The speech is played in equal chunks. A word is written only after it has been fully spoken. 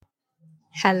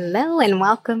Hello and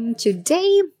welcome.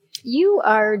 Today, you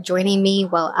are joining me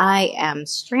while I am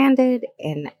stranded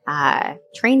in a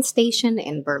train station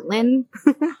in Berlin.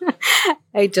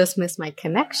 I just missed my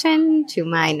connection to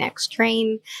my next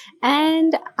train,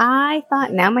 and I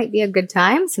thought now might be a good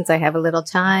time, since I have a little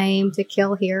time to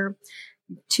kill here,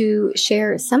 to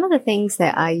share some of the things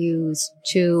that I use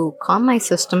to calm my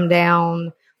system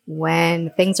down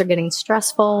when things are getting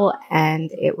stressful and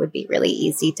it would be really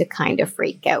easy to kind of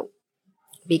freak out,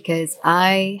 because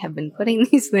I have been putting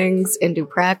these things into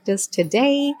practice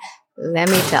today, let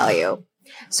me tell you.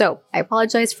 So I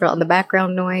apologize for all the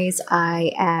background noise.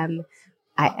 I am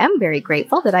very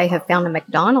grateful that I have found a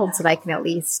McDonald's that I can at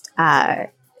least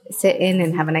sit in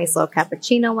and have a nice little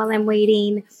cappuccino while I'm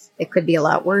waiting. It could be a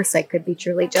lot worse. I could be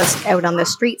truly just out on the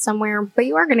street somewhere, but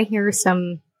you are going to hear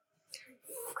some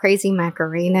crazy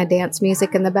Macarena dance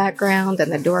music in the background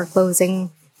and the door closing,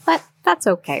 but that's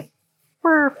okay.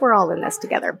 We're all in this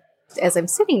together. As I'm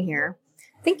sitting here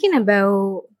thinking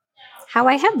about how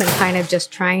I have been kind of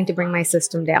just trying to bring my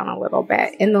system down a little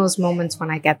bit in those moments when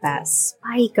I get that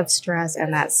spike of stress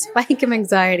and that spike of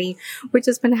anxiety, which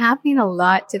has been happening a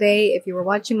lot today. If you were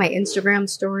watching my Instagram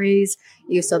stories,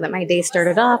 you saw that my day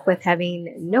started off with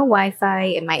having no Wi-Fi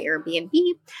in my Airbnb,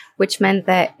 which meant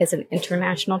that as an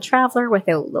international traveler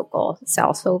without local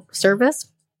cell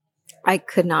service, I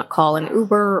could not call an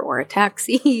Uber or a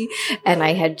taxi, and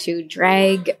I had to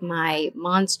drag my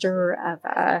monster of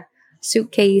a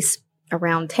suitcase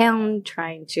around town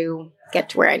trying to get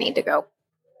to where I need to go.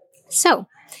 So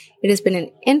it has been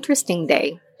an interesting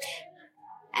day,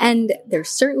 and there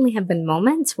certainly have been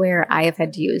moments where I have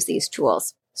had to use these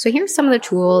tools. So here's some of the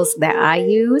tools that I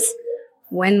use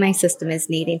when my system is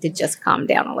needing to just calm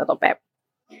down a little bit.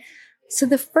 So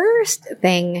the first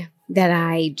thing that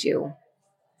I do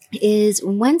is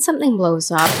when something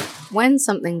blows up, when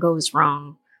something goes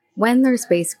wrong, when there's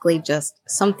basically just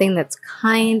something that's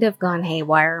kind of gone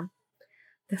haywire,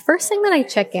 the first thing that I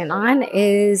check in on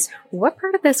is, what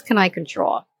part of this can I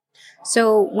control?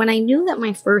 So when I knew that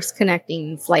my first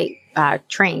connecting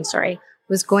train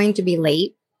was going to be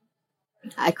late,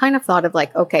 I kind of thought of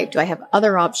like, okay, do I have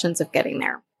other options of getting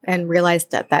there? And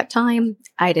realized at that time,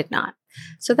 I did not.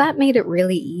 So that made it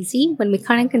really easy when we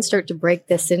kind of can start to break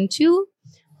this into,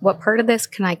 what part of this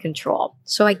can I control?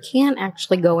 So I can't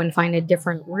actually go and find a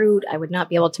different route. I would not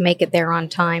be able to make it there on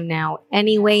time now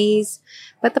anyways.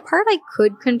 But the part I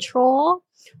could control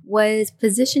was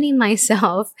positioning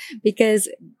myself, because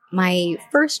my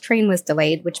first train was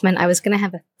delayed, which meant I was going to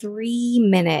have a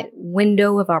 3-minute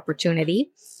window of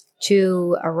opportunity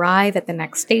to arrive at the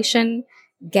next station,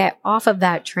 get off of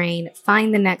that train,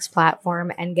 find the next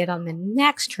platform, and get on the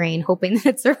next train, hoping that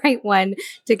it's the right one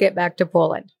to get back to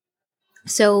Poland.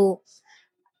 So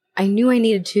I knew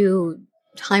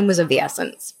time was of the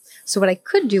essence. So what I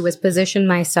could do was position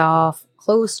myself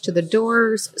close to the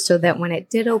doors so that when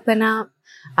it did open up,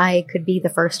 I could be the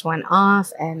first one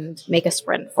off and make a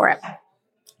sprint for it.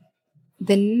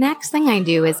 The next thing I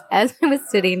do is, as I was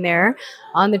sitting there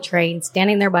on the train,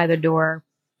 standing there by the door,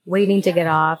 waiting to get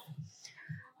off,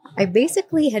 I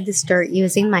basically had to start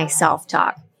using my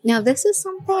self-talk. Now, this is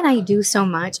something I do so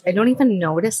much, I don't even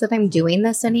notice that I'm doing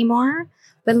this anymore.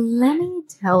 But let me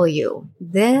tell you,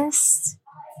 this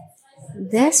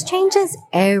changes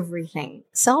everything.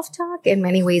 Self-talk in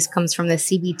many ways comes from the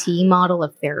CBT model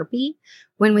of therapy.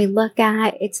 When we look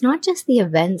at, it's not just the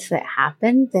events that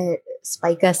happen that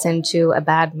spike us into a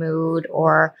bad mood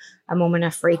or a moment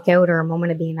of freak out or a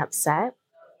moment of being upset.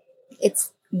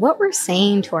 It's what we're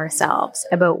saying to ourselves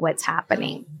about what's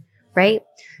happening, right?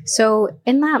 So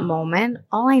in that moment,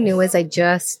 all I knew is I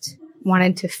just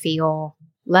wanted to feel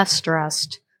less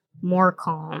stressed, more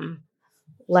calm,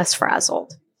 less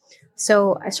frazzled.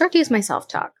 So I started to use my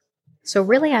self-talk. So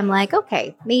really I'm like,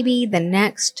 okay, maybe the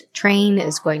next train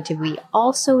is going to be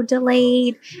also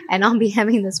delayed, and I'll be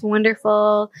having this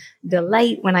wonderful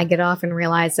delight when I get off and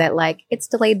realize that like it's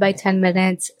delayed by 10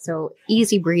 minutes. So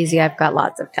easy breezy, I've got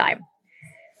lots of time.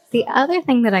 The other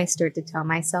thing that I start to tell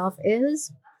myself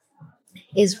is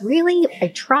really, I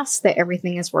trust that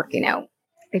everything is working out.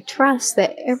 I trust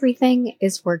that everything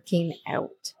is working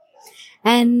out.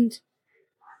 And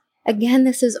again,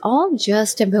 this is all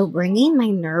just about bringing my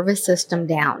nervous system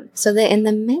down so that in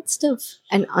the midst of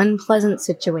an unpleasant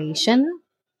situation,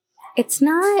 it's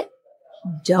not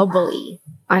doubly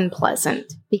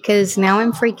unpleasant, because now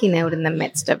I'm freaking out in the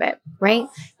midst of it, right?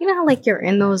 You know how like you're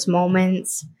in those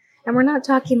moments, and we're not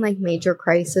talking like major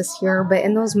crisis here, but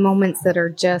in those moments that are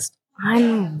just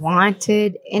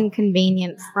unwanted,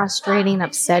 inconvenient, frustrating,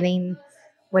 upsetting,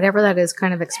 whatever that is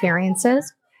kind of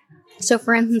experiences. So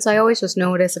for instance, I always just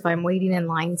notice if I'm waiting in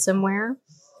line somewhere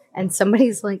and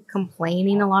somebody's like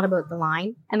complaining a lot about the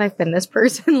line, and I've been this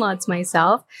person lots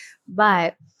myself,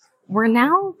 but we're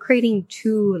now creating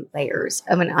two layers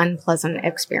of an unpleasant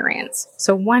experience.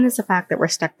 So one is the fact that we're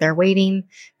stuck there waiting.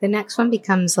 The next one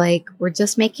becomes like we're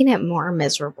just making it more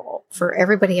miserable for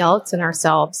everybody else and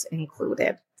ourselves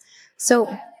included.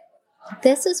 So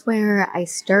this is where I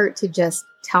start to just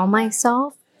tell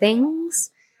myself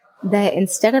things that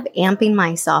instead of amping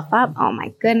myself up, oh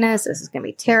my goodness, this is going to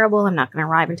be terrible. I'm not going to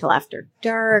arrive until after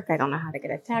dark. I don't know how to get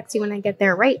a taxi when I get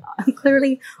there, right?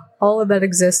 Clearly, all of that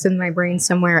exists in my brain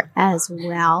somewhere as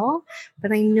well.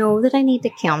 But I know that I need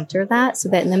to counter that so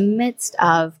that in the midst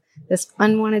of this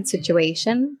unwanted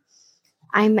situation,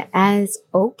 I'm as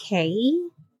okay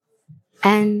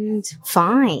and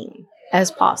fine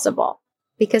as possible.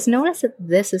 Because notice that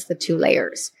this is the two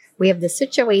layers. We have the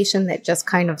situation that just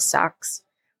kind of sucks,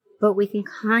 but we can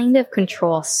kind of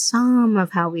control some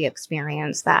of how we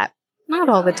experience that. Not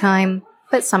all the time,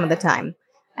 but some of the time.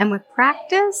 And with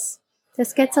practice,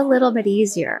 this gets a little bit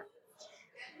easier,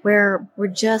 where we're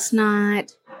just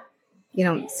not,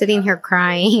 sitting here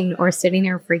crying or sitting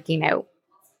here freaking out.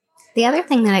 The other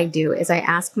thing that I do is I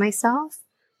ask myself,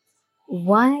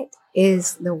 what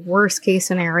is the worst case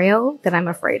scenario that I'm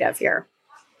afraid of here?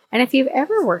 And if you've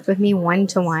ever worked with me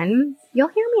one-to-one, you'll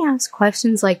hear me ask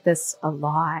questions like this a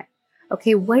lot.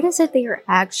 Okay, what is it that you're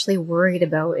actually worried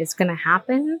about is going to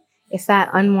happen if that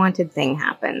unwanted thing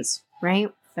happens,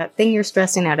 right? That thing you're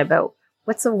stressing out about.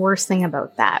 What's the worst thing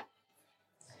about that?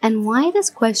 And why this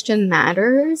question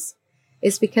matters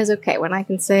is because, okay, when I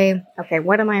can say, okay,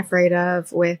 what am I afraid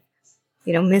of with,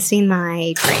 missing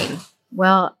my train?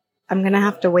 Well, I'm going to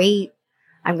have to wait.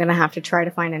 I'm going to have to try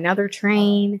to find another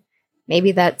train.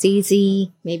 Maybe that's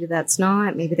easy. Maybe that's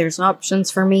not. Maybe there's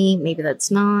options for me. Maybe that's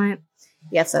not.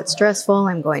 Yes, that's stressful.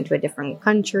 I'm going to a different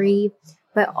country.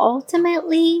 But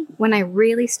ultimately, when I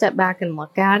really step back and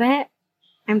look at it,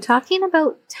 I'm talking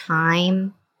about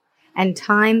time, and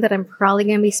time that I'm probably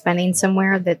going to be spending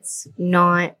somewhere that's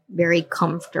not very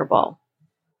comfortable.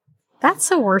 That's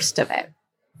the worst of it.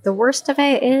 The worst of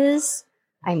it is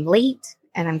I'm late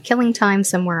and I'm killing time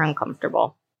somewhere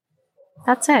uncomfortable.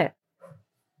 That's it.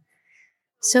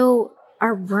 So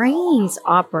our brains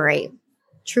operate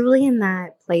truly in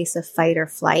that place of fight or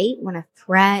flight. When a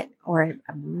threat or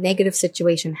a negative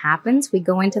situation happens, we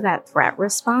go into that threat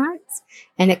response,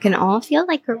 and it can all feel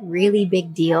like a really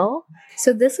big deal.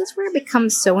 So this is where it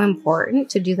becomes so important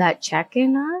to do that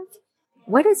check-in of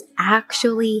what is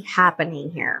actually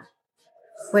happening here.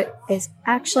 What is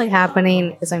actually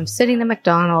happening is I'm sitting at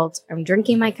McDonald's, I'm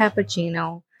drinking my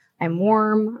cappuccino, I'm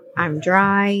warm, I'm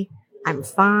dry, I'm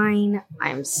fine,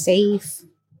 I'm safe.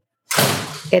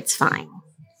 It's fine.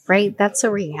 Right? That's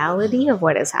a reality of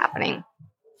what is happening.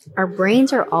 Our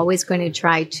brains are always going to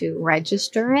try to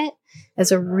register it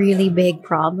as a really big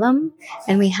problem.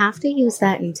 And we have to use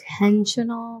that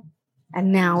intentional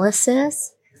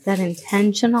analysis, that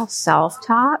intentional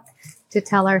self-talk to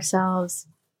tell ourselves,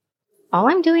 all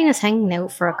I'm doing is hanging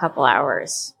out for a couple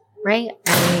hours, right?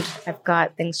 And I've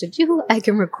got things to do. I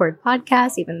can record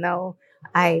podcasts, even though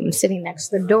I'm sitting next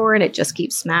to the door and it just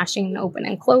keeps smashing open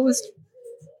and closed.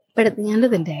 But at the end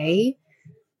of the day,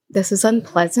 this is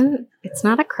unpleasant. It's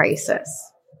not a crisis.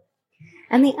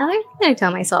 And the other thing I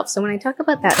tell myself, so when I talk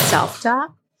about that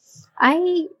self-talk,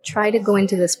 I try to go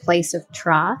into this place of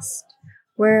trust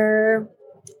where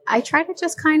I try to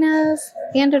just kind of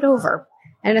hand it over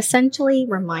and essentially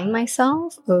remind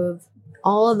myself of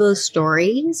all of those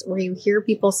stories where you hear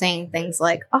people saying things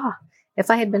like, if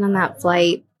I had been on that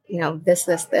flight,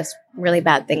 this really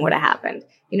bad thing would have happened.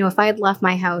 If I had left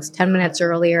my house 10 minutes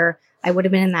earlier, I would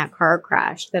have been in that car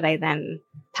crash that I then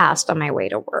passed on my way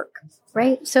to work,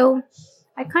 right? So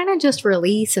I kind of just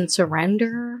release and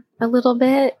surrender a little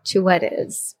bit to what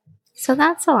is. So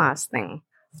that's the last thing.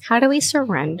 How do we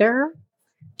surrender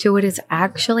to what is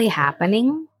actually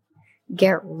happening?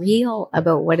 Get real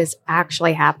about what is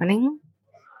actually happening.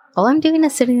 All I'm doing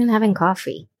is sitting and having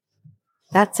coffee.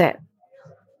 That's it.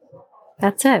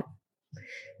 That's it.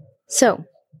 So,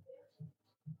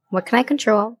 what can I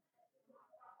control?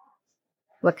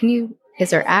 Is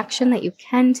there action that you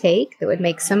can take that would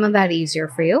make some of that easier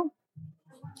for you?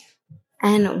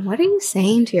 And what are you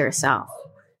saying to yourself?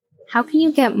 How can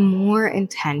you get more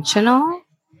intentional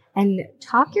and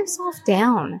talk yourself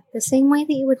down the same way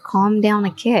that you would calm down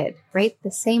a kid, right?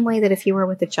 The same way that if you were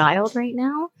with a child right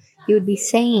now, you would be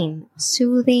saying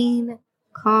soothing,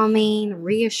 calming,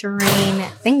 reassuring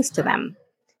things to them.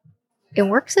 It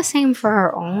works the same for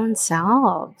our own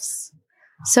selves.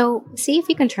 So see if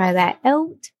you can try that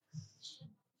out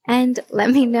and let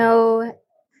me know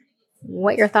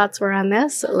what your thoughts were on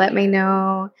this. Let me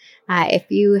know If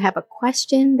you have a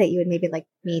question that you would maybe like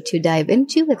me to dive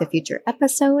into with a future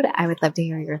episode, I would love to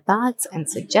hear your thoughts and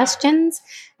suggestions.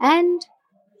 And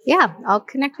yeah, I'll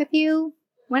connect with you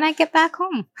when I get back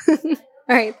home.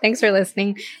 All right. Thanks for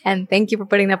listening. And thank you for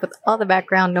putting up with all the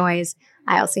background noise.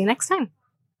 I'll see you next time.